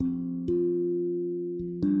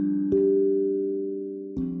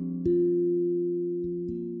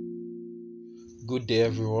Good day,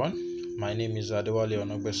 everyone. My name is Adewale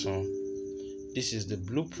Onagbesan. This is the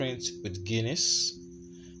Blueprint with Guinness,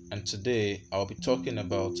 and today I'll be talking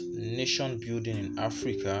about nation building in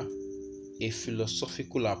Africa, a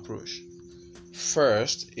philosophical approach.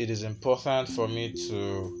 First, it is important for me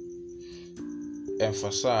to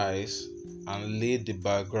emphasize and lay the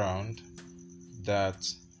background that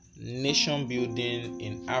nation building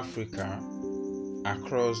in Africa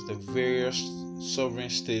across the various sovereign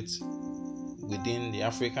states within the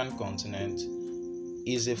African continent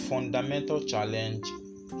is a fundamental challenge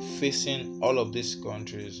facing all of these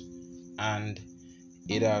countries, and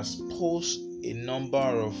it has posed a number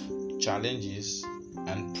of challenges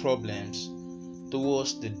and problems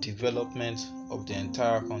towards the development of the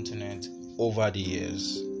entire continent over the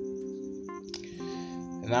years.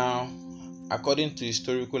 Now, according to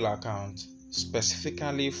historical accounts,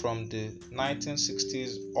 specifically from the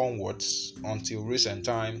 1960s onwards until recent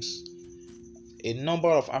times, a number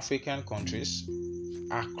of African countries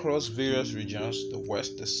across various regions, the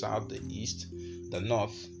West, the South, the East, the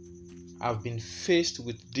North, have been faced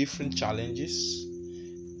with different challenges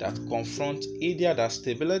that confront either their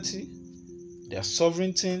stability, their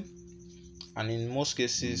sovereignty, and in most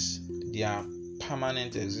cases, their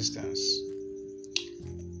permanent existence.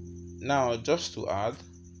 Now, just to add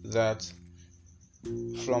that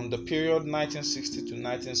from the period 1960 to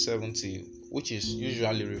 1970, which is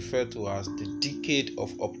usually referred to as the decade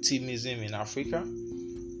of optimism in Africa,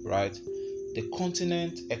 right? The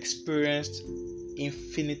continent experienced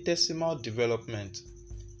infinitesimal development.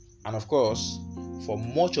 And of course, for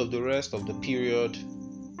much of the rest of the period,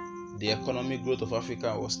 the economic growth of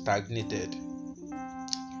Africa was stagnated.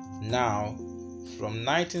 Now, from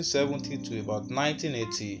 1970 to about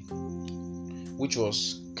 1980, which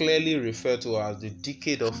was clearly referred to as the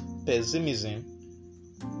decade of pessimism,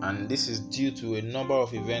 and this is due to a number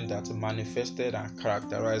of events that manifested and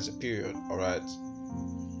characterized the period. Alright,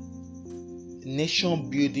 nation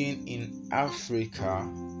building in Africa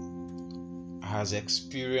has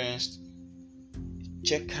experienced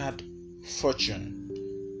checkered fortune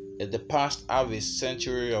in the past half a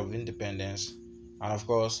century of independence, and of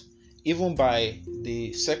course, even by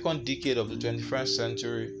the second decade of the 21st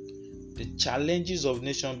century, the challenges of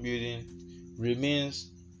nation building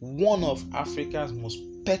remains one of Africa's most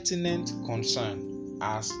pertinent concern,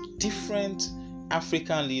 as different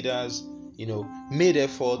African leaders, made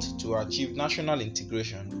effort to achieve national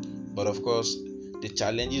integration. But of course, the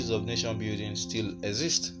challenges of nation building still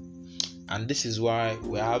exist. And this is why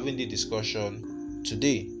we're having the discussion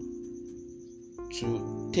today,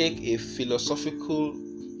 to take a philosophical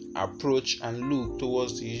approach and look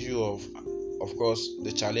towards the issue of course,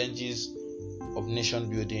 the challenges of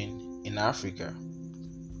nation building in Africa.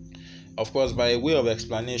 Of course, by way of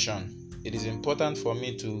explanation, it is important for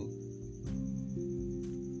me to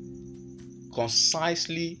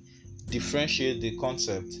concisely differentiate the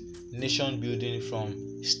concept nation building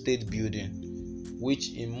from state building,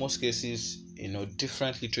 which in most cases,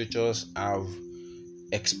 different literatures have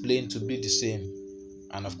explained to be the same,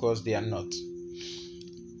 and of course they are not.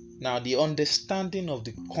 Now, the understanding of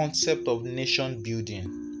the concept of nation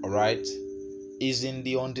building, alright, is in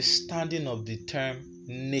the understanding of the term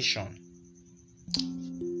nation.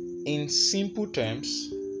 In simple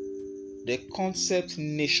terms, the concept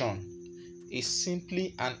nation is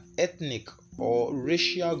simply an ethnic or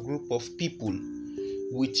racial group of people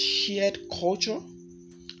with shared culture,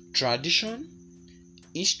 tradition,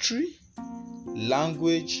 history,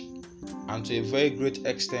 language, and to a very great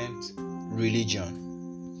extent, religion.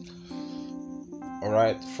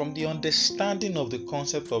 Alright, from the understanding of the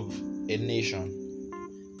concept of a nation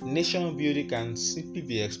building can simply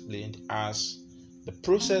be explained as the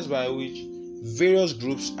process by which various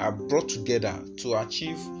groups are brought together to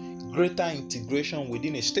achieve greater integration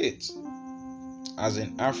within a state, as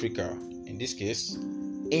in Africa, in this case,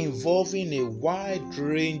 involving a wide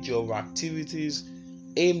range of activities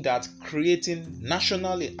aimed at creating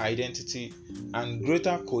national identity and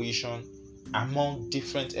greater cohesion among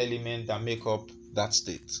different elements that make up that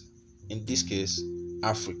state, in this case,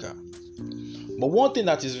 Africa. But one thing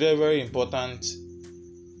that is very, very important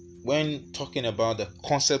when talking about the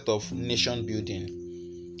concept of nation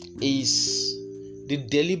building is the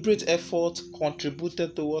deliberate effort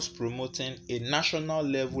contributed towards promoting a national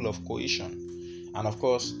level of cohesion and, of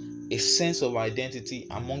course, a sense of identity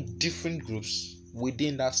among different groups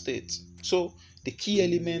within that state. So the key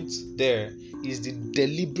element there is the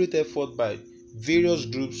deliberate effort by various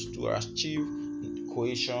groups to achieve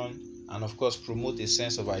cohesion and, of course, promote a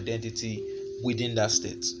sense of identity within that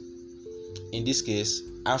state, in this case,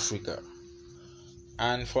 Africa.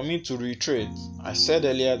 And for me to reiterate, I said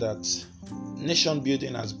earlier that nation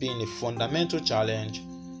building has been a fundamental challenge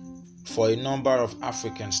for a number of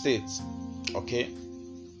African states. Okay,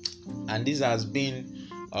 and this has been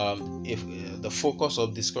the focus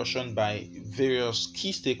of discussion by various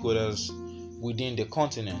key stakeholders within the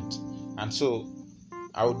continent. And so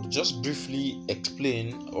I would just briefly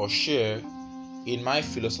explain or share in my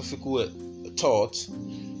philosophical thoughts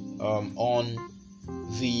on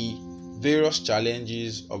the various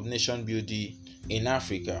challenges of nation building in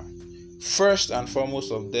Africa. First and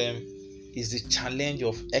foremost of them is the challenge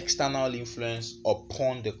of external influence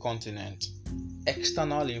upon the continent.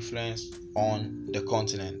 External influence on the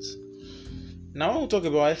continent. Now, when we talk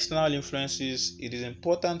about external influences, it is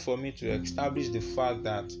important for me to establish the fact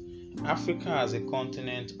that Africa as a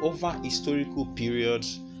continent over historical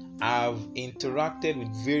periods have interacted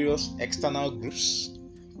with various external groups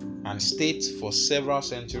and states for several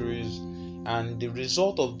centuries, and the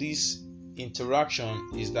result of this interaction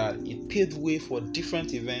is that it paved way for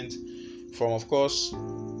different events, from, of course,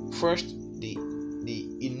 first the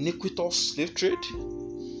iniquitous slave trade,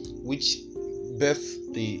 which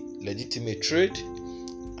birthed the legitimate trade,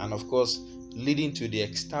 and of course leading to the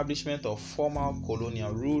establishment of formal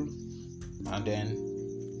colonial rule, and then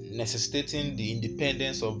necessitating the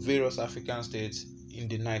independence of various African states in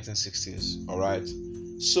the 1960s. Alright,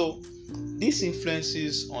 so these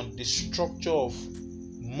influences on the structure of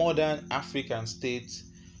modern African states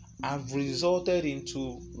have resulted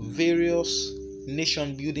into various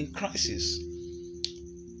nation building crises.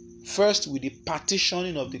 First, with the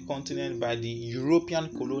partitioning of the continent by the European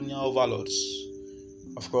colonial overlords,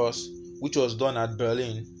 of course, which was done at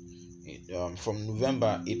Berlin from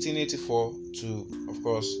November 1884 to, of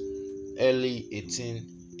course, early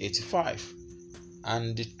 1885.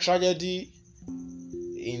 And the tragedy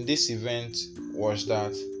in this event was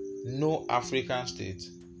that no African state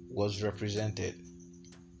was represented.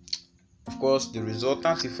 Of course, the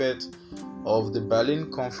resultant effect of the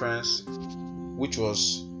Berlin Conference, which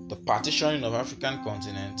was the partitioning of African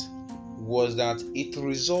continent, was that it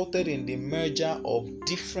resulted in the merger of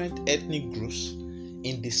different ethnic groups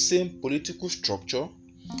in the same political structure,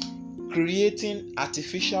 creating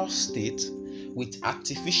artificial states with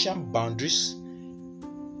artificial boundaries,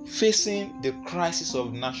 facing the crisis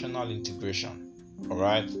of national integration.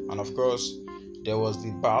 Alright, and of course, there was the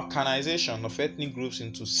balkanization of ethnic groups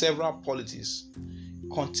into several polities,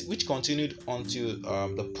 which continued until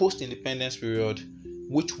the post-independence period,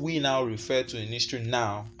 which we now refer to in history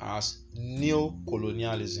now as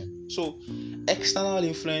neo-colonialism. So, external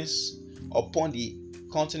influence upon the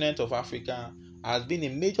continent of Africa has been a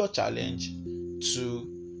major challenge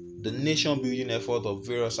to the nation-building effort of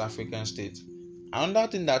various African states.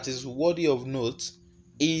 Another thing that is worthy of note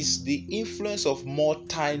is the influence of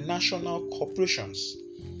multinational corporations,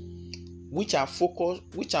 which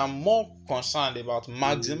are more concerned about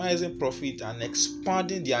maximizing profit and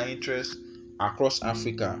expanding their interests across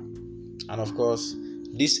Africa. And of course,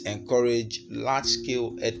 this encouraged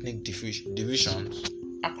large-scale ethnic divisions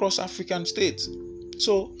across African states.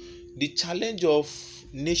 So, the challenge of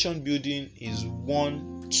nation building is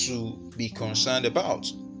one to be concerned about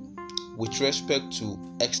with respect to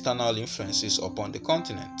external influences upon the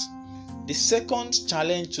continent. The second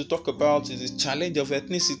challenge to talk about is the challenge of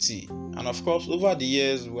ethnicity. And of course, over the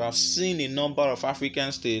years, we have seen a number of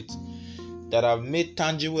African states that have made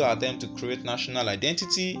tangible attempts to create national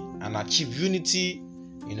identity and achieve unity,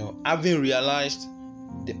 having realized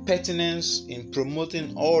the pertinence in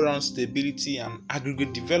promoting all-round stability and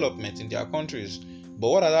aggregate development in their countries. But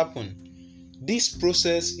what has happened? This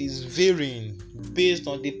process is varying based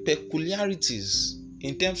on the peculiarities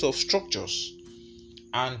in terms of structures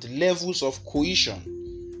and levels of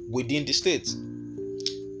cohesion within the state.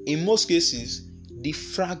 In most cases, the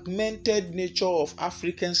fragmented nature of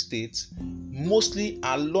African states, mostly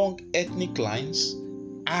along ethnic lines,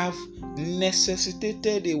 have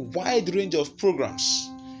necessitated a wide range of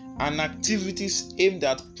programs and activities aimed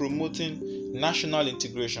at promoting national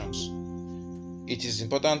integrations. It is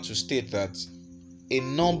important to state that a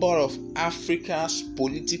number of Africa's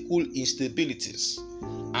political instabilities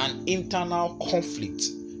and internal conflict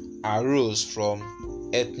arose from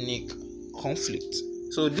ethnic conflict.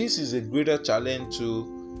 So this is a greater challenge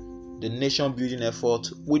to the nation building effort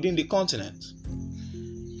within the continent.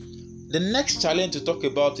 The next challenge to talk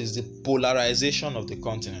about is the polarization of the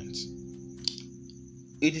continent.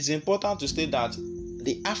 It is important to state that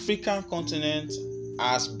the African continent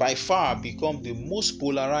has by far become the most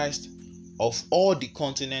polarized of all the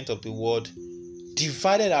continents of the world,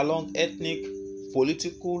 divided along ethnic,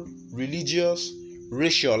 political, religious,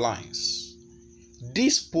 racial lines.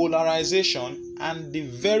 This polarization and the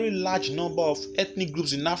very large number of ethnic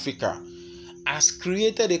groups in Africa has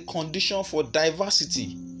created a condition for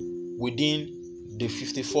diversity within the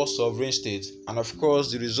 54 sovereign states. And of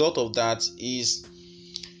course, the result of that is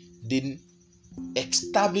the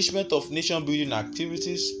establishment of nation building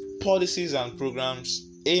activities, policies, and programs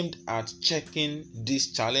aimed at checking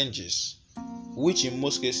these challenges, which in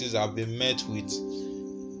most cases have been met with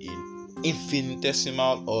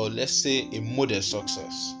infinitesimal, or let's say a modest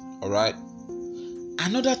success. Alright.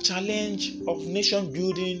 Another challenge of nation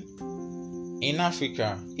building in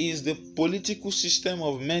Africa is the political system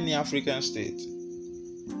of many African states.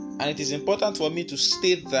 And it is important for me to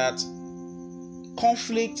state that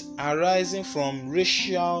conflict arising from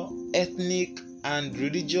racial, ethnic, and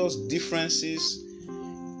religious differences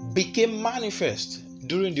became manifest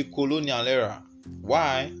during the colonial era.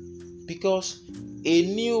 Why? Because a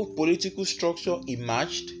new political structure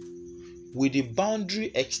emerged with the boundary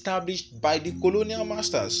established by the colonial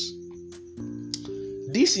masters.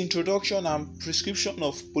 This introduction and prescription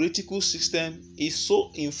of political system is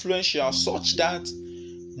so influential such that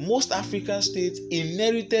most African states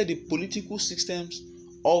inherited the political systems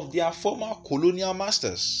of their former colonial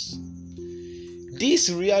masters. This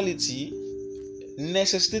reality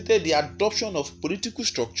necessitated the adoption of political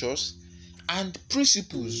structures and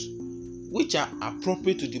principles which are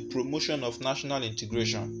appropriate to the promotion of national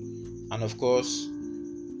integration. And of course,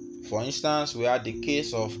 for instance, we had the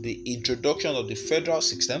case of the introduction of the federal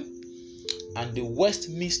system and the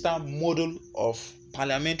Westminster model of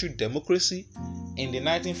parliamentary democracy in the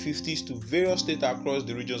 1950s to various states across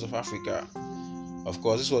the regions of Africa. Of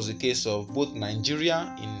course, this was the case of both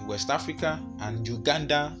Nigeria in West Africa and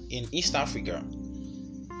Uganda in East Africa.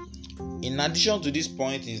 In addition to this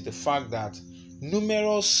point is the fact that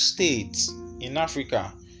numerous states in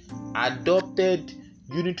Africa adopted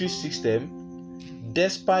unitary system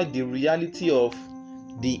despite the reality of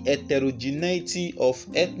the heterogeneity of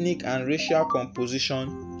ethnic and racial composition,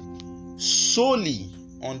 solely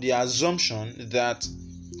on the assumption that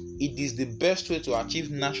it is the best way to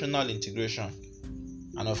achieve national integration.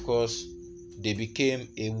 And of course, they became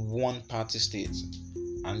a one-party state.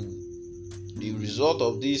 And the result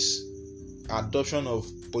of this adoption of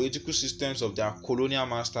political systems of their colonial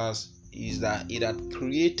masters is that it had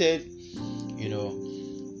created,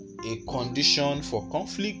 a condition for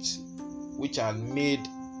conflict, which had made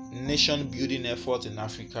nation building efforts in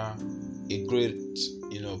Africa a great,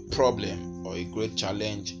 problem or a great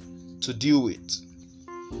challenge to deal with.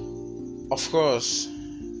 Of course,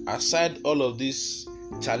 aside all of these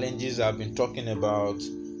challenges I've been talking about,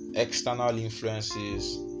 external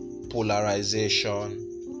influences, polarization,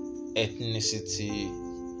 ethnicity,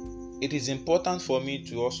 it is important for me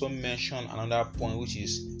to also mention another point, which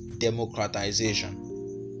is democratization.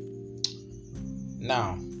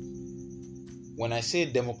 Now, when I say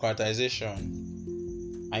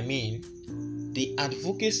democratization, I mean the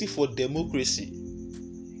advocacy for democracy,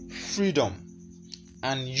 freedom,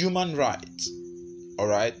 and human rights,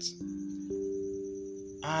 alright,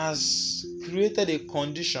 has created a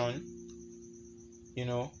condition,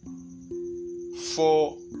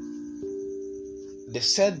 for the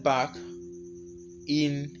setback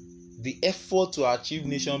in the effort to achieve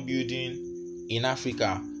nation building in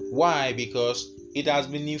Africa. Why? Because it has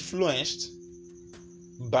been influenced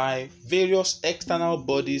by various external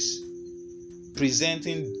bodies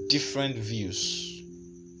presenting different views.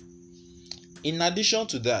 In addition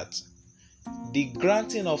to that, the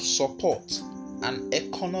granting of support and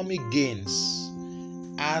economic gains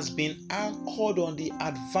has been anchored on the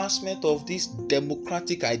advancement of these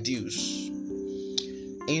democratic ideals.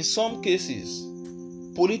 In some cases,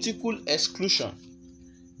 political exclusion,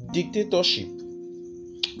 dictatorship,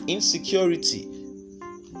 insecurity,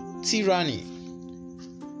 tyranny,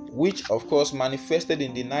 which of course manifested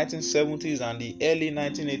in the 1970s and the early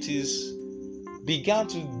 1980s, began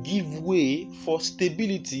to give way for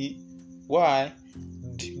stability. Why?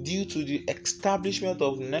 Due to the establishment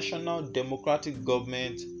of national democratic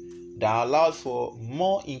government that allowed for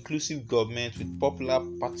more inclusive government with popular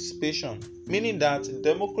participation, meaning that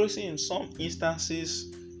democracy in some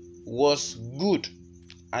instances was good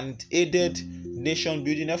and aided nation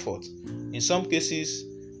building efforts. In some cases,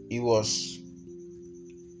 it was,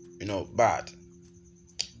 bad.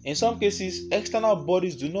 In some cases, external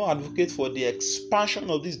bodies do not advocate for the expansion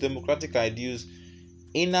of these democratic ideals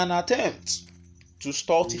in an attempt to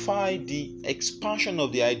stultify the expansion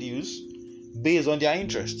of the ideals based on their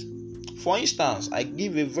interest. For instance, I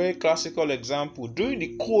give a very classical example. During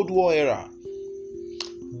the Cold War era,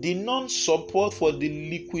 the non-support for the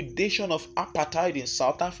liquidation of apartheid in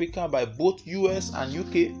South Africa by both US and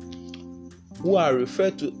UK, who are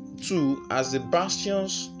referred to as the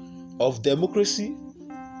bastions of democracy,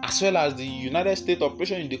 as well as the United States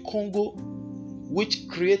operation in the Congo, which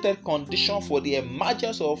created conditions for the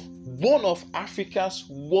emergence of one of Africa's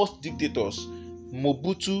worst dictators,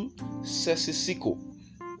 Mobutu Sese Seko.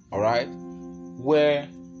 Alright, where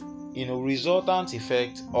resultant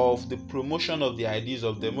effect of the promotion of the ideas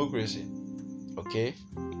of democracy. Okay.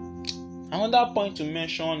 Another point to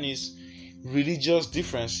mention is religious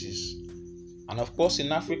differences. And of course,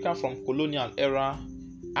 in Africa from colonial era,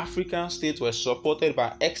 African states were supported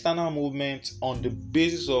by external movements on the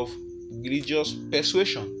basis of religious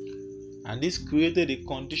persuasion. And this created a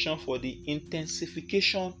condition for the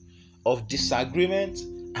intensification of disagreement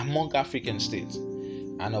among African states.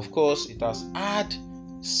 And of course, it has had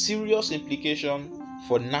serious implications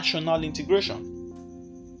for national integration.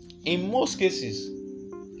 In most cases,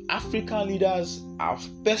 African leaders have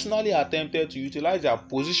personally attempted to utilize their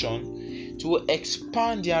position to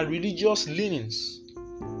expand their religious leanings.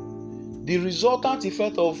 The resultant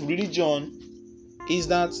effect of religion is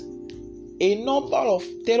that a number of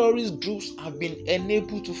terrorist groups have been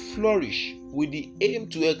enabled to flourish with the aim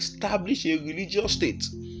to establish a religious state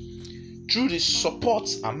through the support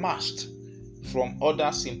amassed from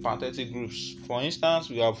other sympathetic groups. For instance,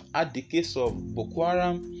 we have had the case of Boko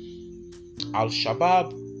Haram,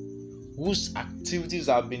 Al-Shabaab, whose activities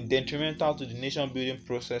have been detrimental to the nation-building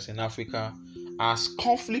process in Africa as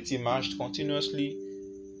conflict emerged continuously,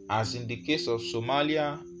 as in the case of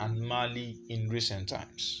Somalia and Mali in recent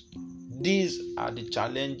times. These are the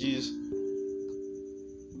challenges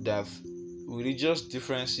that religious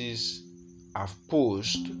differences have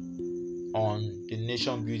posed on the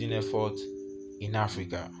nation-building effort in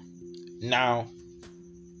Africa. Now,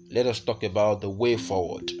 let us talk about the way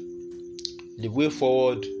forward. The way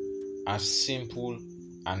forward are simple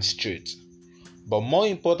and straight. But more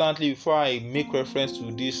importantly, before I make reference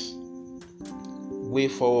to this way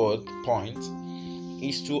forward point,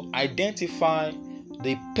 is to identify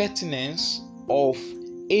the pertinence of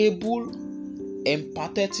able,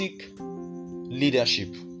 empathetic leadership.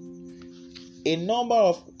 A number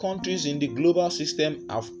of countries in the global system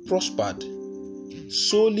have prospered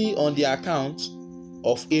solely on the account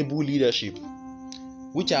of able leadership,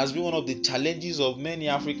 which has been one of the challenges of many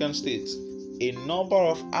African states. A number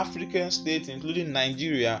of African states, including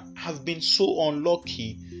Nigeria, have been so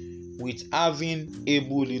unlucky with having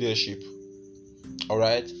able leadership.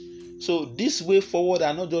 Alright, so this way forward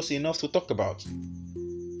are not just enough to talk about,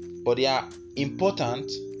 but they are important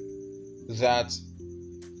that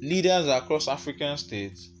leaders across African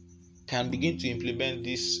states can begin to implement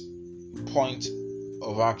this point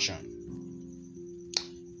of action.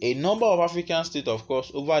 A number of African states, of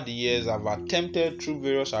course, over the years have attempted through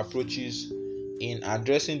various approaches in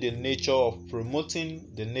addressing the nature of promoting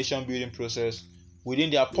the nation-building process within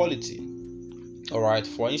their polity. Alright,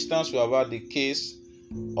 for instance, we have had the case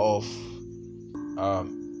of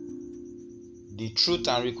the Truth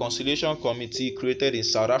and Reconciliation Committee created in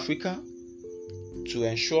South Africa to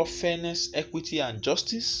ensure fairness, equity, and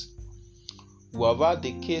justice. We have had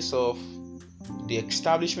the case of the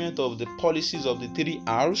establishment of the policies of the 3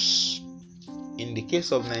 R's in the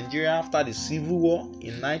case of Nigeria after the Civil War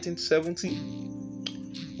in 1970.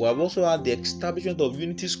 We have also had the establishment of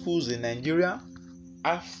unity schools in Nigeria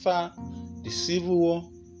after the Civil War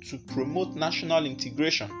to promote national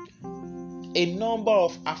integration. A number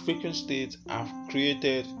of African states have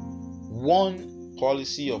created one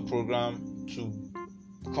policy or program to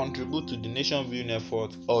contribute to the nation building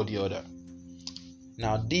effort or the other.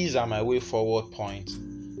 Now, these are my way forward points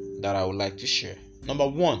that I would like to share. Number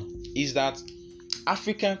one is that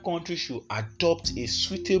African countries should adopt a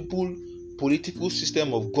suitable political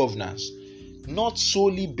system of governance, not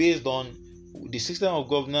solely based on the system of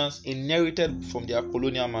governance inherited from their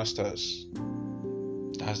colonial masters.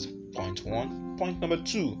 That's point one. Point number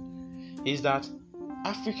two is that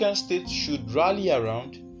African states should rally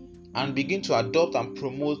around and begin to adopt and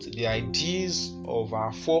promote the ideas of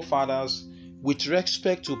our forefathers with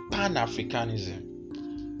respect to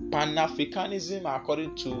Pan-Africanism. Pan-Africanism,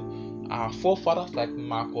 according to our forefathers like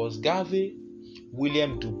Marcus Garvey,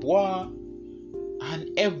 William Du Bois, and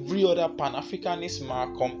every other Pan-Africanist,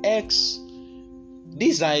 Malcolm X.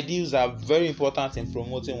 These ideals are very important in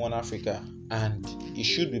promoting one Africa, and it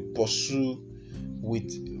should be pursued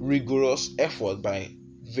with rigorous effort by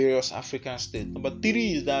various African states. Number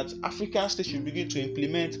three is that African states should begin to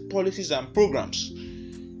implement policies and programs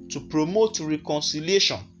to promote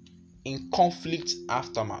reconciliation in conflict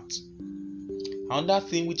aftermath. Another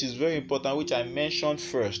thing which is very important, which I mentioned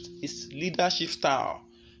first, is leadership style.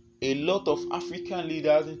 A lot of African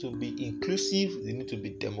leaders need to be inclusive, they need to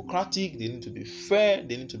be democratic, they need to be fair,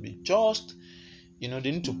 they need to be just, they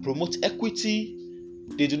need to promote equity,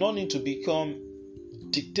 They do not need to become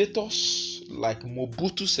dictators like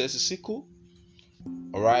Mobutu Sese Seko.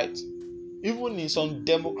 Alright? Even in some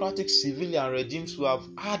democratic civilian regimes, we have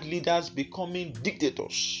had leaders becoming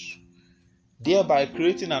dictators, thereby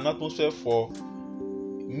creating an atmosphere for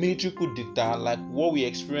military coup d'etat like what we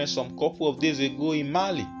experienced some couple of days ago in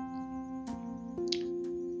Mali.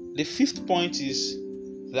 The fifth point is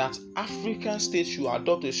that African states should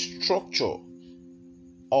adopt a structure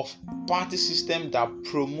of party system that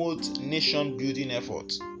promotes nation building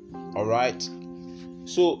efforts. Alright?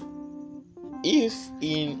 So if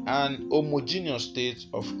in an homogeneous state,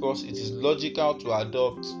 of course, it is logical to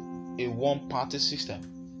adopt a one-party system.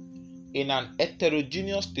 In an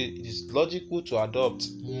heterogeneous state, it is logical to adopt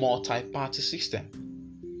multi-party system.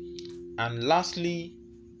 And lastly,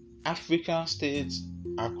 African states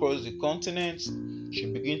across the continent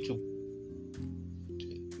should begin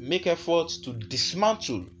to make efforts to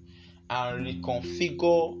dismantle and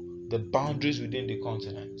reconfigure the boundaries within the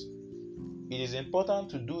continent. It is important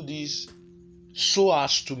to do this so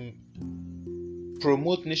as to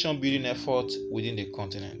promote nation building efforts within the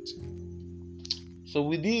continent. So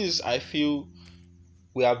with this, I feel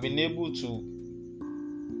we have been able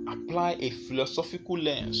to apply a philosophical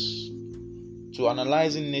lens to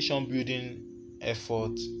analyzing nation building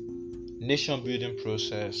effort, nation building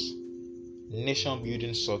process, nation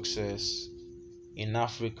building success in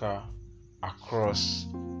Africa across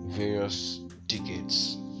various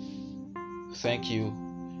decades. Thank you.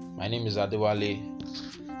 My name is Adewale,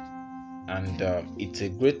 and it's a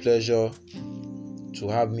great pleasure to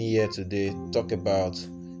have me here today talk about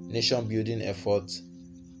nation building efforts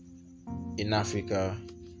in Africa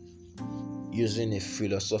using a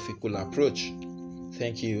philosophical approach.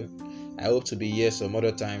 Thank you. I hope to be here some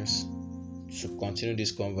other times to continue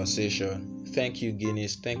this conversation. Thank you,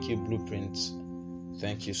 Guinness. Thank you, Blueprints.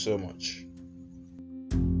 Thank you so much.